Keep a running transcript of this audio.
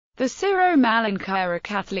The Syro-Malankara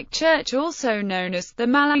Catholic Church, also known as the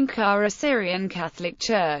Malankara Syrian Catholic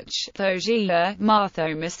Church, Thosia,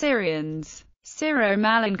 Marthoma Syrians.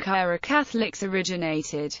 Syro-Malankara Catholics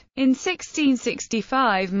originated in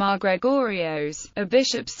 1665. Mar Gregorios, a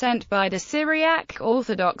bishop sent by the Syriac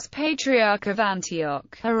Orthodox Patriarch of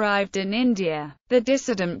Antioch, arrived in India. The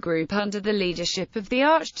dissident group under the leadership of the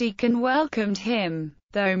archdeacon welcomed him,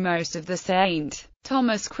 though most of the St.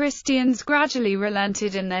 Thomas Christians gradually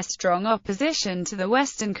relented in their strong opposition to the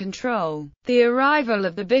Western control. The arrival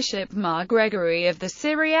of the Bishop Mar Gregory of the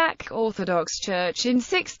Syriac Orthodox Church in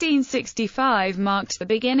 1665 marked the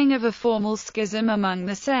beginning of a formal schism among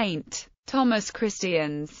the St. Thomas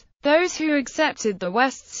Christians. Those who accepted the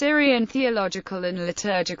West Syrian theological and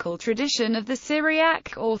liturgical tradition of the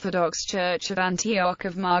Syriac Orthodox Church of Antioch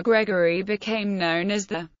of Mar Gregory became known as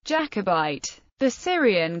the Jacobite. The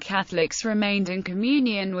Syrian Catholics remained in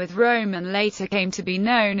communion with Rome and later came to be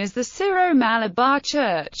known as the Syro-Malabar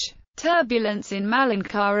Church. Turbulence in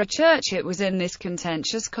Malankara Church. It was in this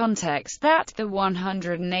contentious context that the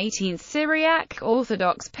 118th Syriac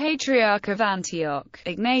Orthodox Patriarch of Antioch,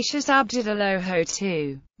 Ignatius Abdidolohho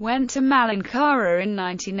II, went to Malankara in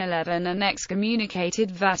 1911 and excommunicated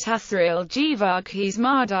Vatasril Gevarghese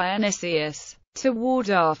Mar Dionysius, to ward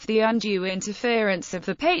off the undue interference of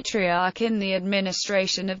the Patriarch in the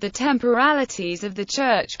administration of the temporalities of the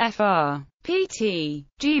Church. Fr. Pt.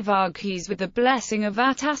 Gevarghese, with the blessing of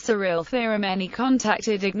Vatasril Therameni,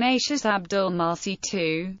 contacted Ignatius Abdul-Masih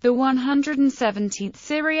II, the 117th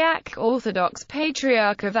Syriac Orthodox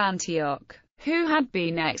Patriarch of Antioch, who had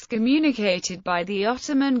been excommunicated by the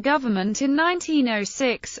Ottoman government in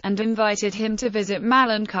 1906, and invited him to visit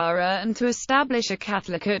Malankara and to establish a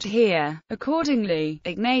Catholicate here. Accordingly,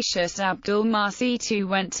 Ignatius Abdul-Masih II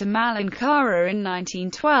went to Malankara in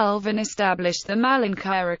 1912 and established the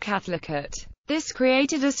Malankara Catholicate. This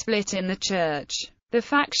created a split in the church. The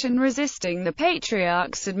faction resisting the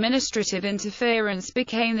Patriarch's administrative interference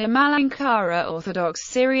became the Malankara Orthodox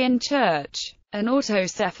Syrian Church, an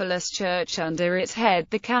autocephalous church under its head,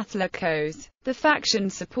 the Catholicos. The faction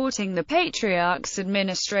supporting the Patriarch's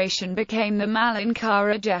administration became the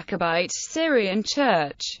Malankara Jacobite Syrian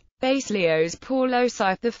Church. Basileos Paulos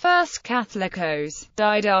I, the first Catholicos,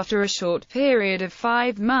 died after a short period of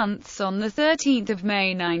 5 months on 13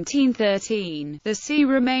 May 1913. The see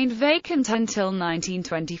remained vacant until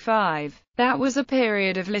 1925. That was a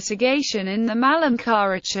period of litigation in the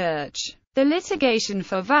Malankara Church. The litigation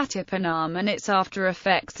for Vatipanam and its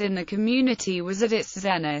after-effects in the community was at its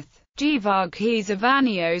zenith. Gevarghese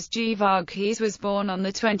Avanios Gevarghese was born on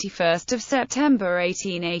 21 September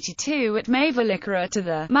 1882 at Mavalikara to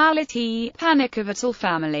the Malati Panikavatal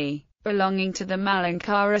family, belonging to the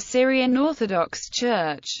Malankara Syrian Orthodox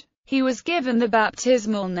Church. He was given the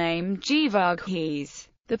baptismal name Gevarghese.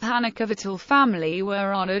 The Panikavatal family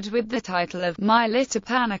were honored with the title of Milita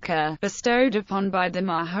Panika, bestowed upon by the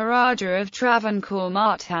Maharaja of Travancore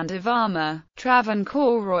Marthandavarma.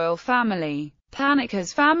 Travancore royal family.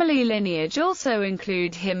 Panika's family lineage also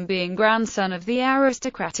include him being grandson of the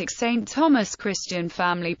aristocratic St. Thomas Christian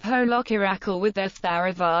family Polokiracal with their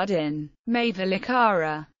Tharavad in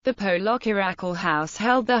Mavalikara. The Polokiracal house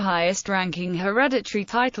held the highest-ranking hereditary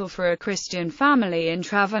title for a Christian family in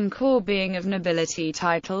Travancore, being of nobility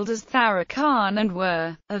titled as Tharakan, and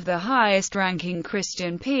were of the highest-ranking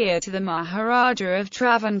Christian peer to the Maharaja of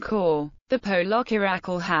Travancore. The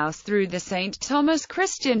Polokiracal house, through the St. Thomas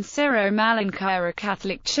Christian Syro-Malankara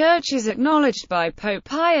Catholic Church, is acknowledged by Pope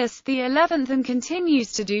Pius XI and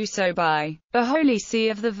continues to do so by the Holy See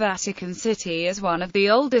of the Vatican City as one of the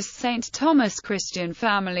oldest St. Thomas Christian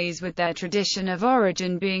families, with their tradition of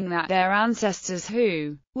origin being that their ancestors,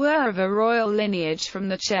 who were of a royal lineage from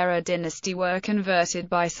the Chera dynasty, were converted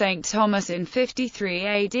by St. Thomas in 53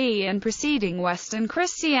 AD and preceding Western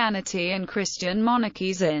Christianity and Christian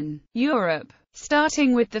monarchies in Europe,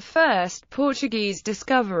 starting with the first Portuguese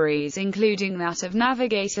discoveries, including that of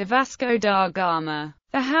navigator Vasco da Gama.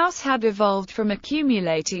 The house had evolved from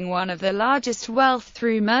accumulating one of the largest wealth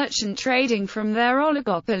through merchant trading from their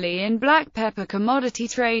oligopoly in black pepper commodity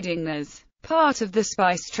trading as part of the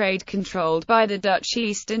spice trade controlled by the Dutch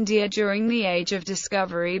East India during the Age of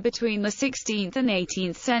Discovery between the 16th and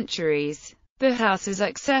 18th centuries. The house's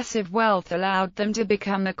excessive wealth allowed them to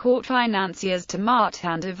become the court financiers to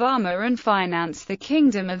Marthandavarma and finance the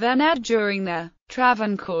Kingdom of Ened during the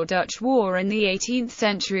Travancore-Dutch War in the 18th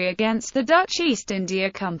century against the Dutch East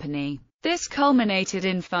India Company. This culminated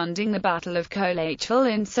in funding the Battle of Colachel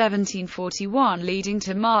in 1741, leading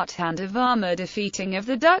to Marthandavarma defeating of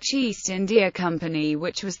the Dutch East India Company,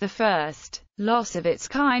 which was the first loss of its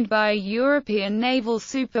kind by a European naval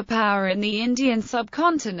superpower in the Indian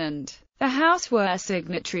subcontinent. The House were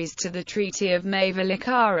signatories to the Treaty of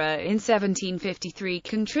Syro-Malankara in 1753,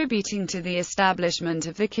 contributing to the establishment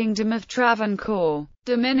of the Kingdom of Travancore,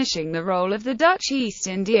 diminishing the role of the Dutch East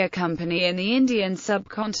India Company in the Indian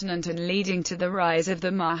subcontinent and leading to the rise of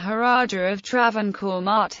the Maharaja of Travancore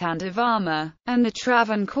Martandavarma, and the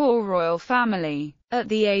Travancore royal family. At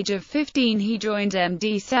the age of 15 he joined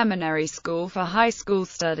MD Seminary School for high school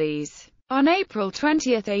studies. On April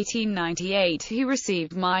 20, 1898 he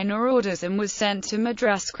received minor orders and was sent to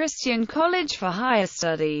Madras Christian College for higher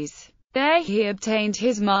studies. There he obtained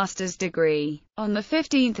his master's degree. On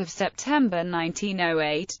 15 September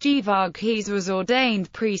 1908 G. Varghese was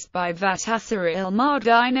ordained priest by Vattasseril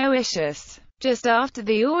Mardinoisius. Just after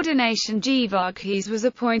the ordination G. Varghese was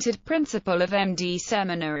appointed principal of MD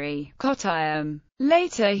Seminary, Kottayam.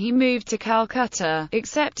 Later he moved to Calcutta,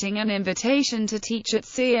 accepting an invitation to teach at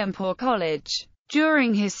Serampore College.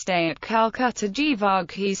 During his stay at Calcutta G.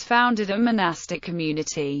 Varghese founded a monastic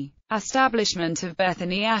community. Establishment of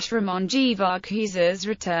Bethany Ashram. On G. Varghese's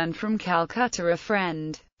return from Calcutta, a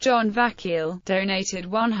friend, John Vakil, donated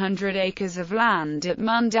 100 acres of land at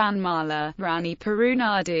Mundanmala, Ranipuru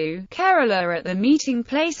Nadu, Kerala at the meeting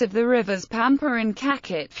place of the rivers Pampa and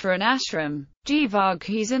Kakit for an ashram. G.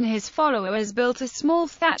 Varghese and his followers built a small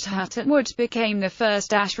thatch hut at what became the first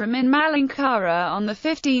ashram in Malankara on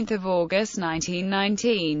 15 August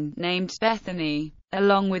 1919, named Bethany.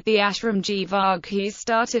 Along with the ashram G. Varghese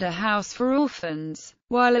started a house for orphans.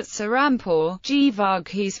 While at Serampore, G.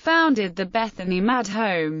 Varghese founded the Bethany Mad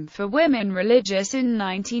Home for Women Religious in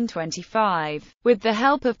 1925. With the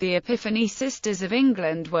help of the Epiphany Sisters of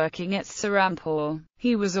England working at Serampore,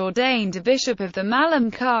 he was ordained a bishop of the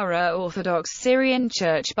Malankara Orthodox Syrian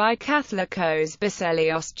Church by Catholicos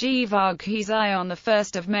Baselios G. Varghese on 1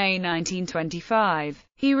 May 1925.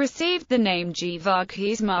 He received the name G.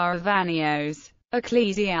 Varghese Maravanios.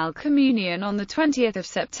 Ecclesial Communion on 20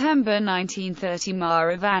 September 1930.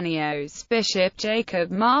 Maravanios Bishop Jacob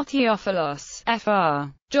Martheophilos,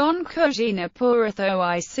 Fr. John Kujina Purath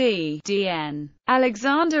OIC, DN.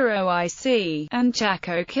 Alexander OIC, and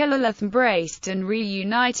Chaco Kilalath embraced and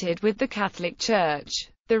reunited with the Catholic Church.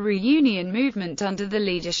 The reunion movement under the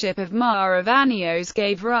leadership of Maravanios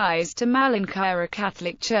gave rise to Malankara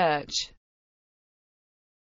Catholic Church.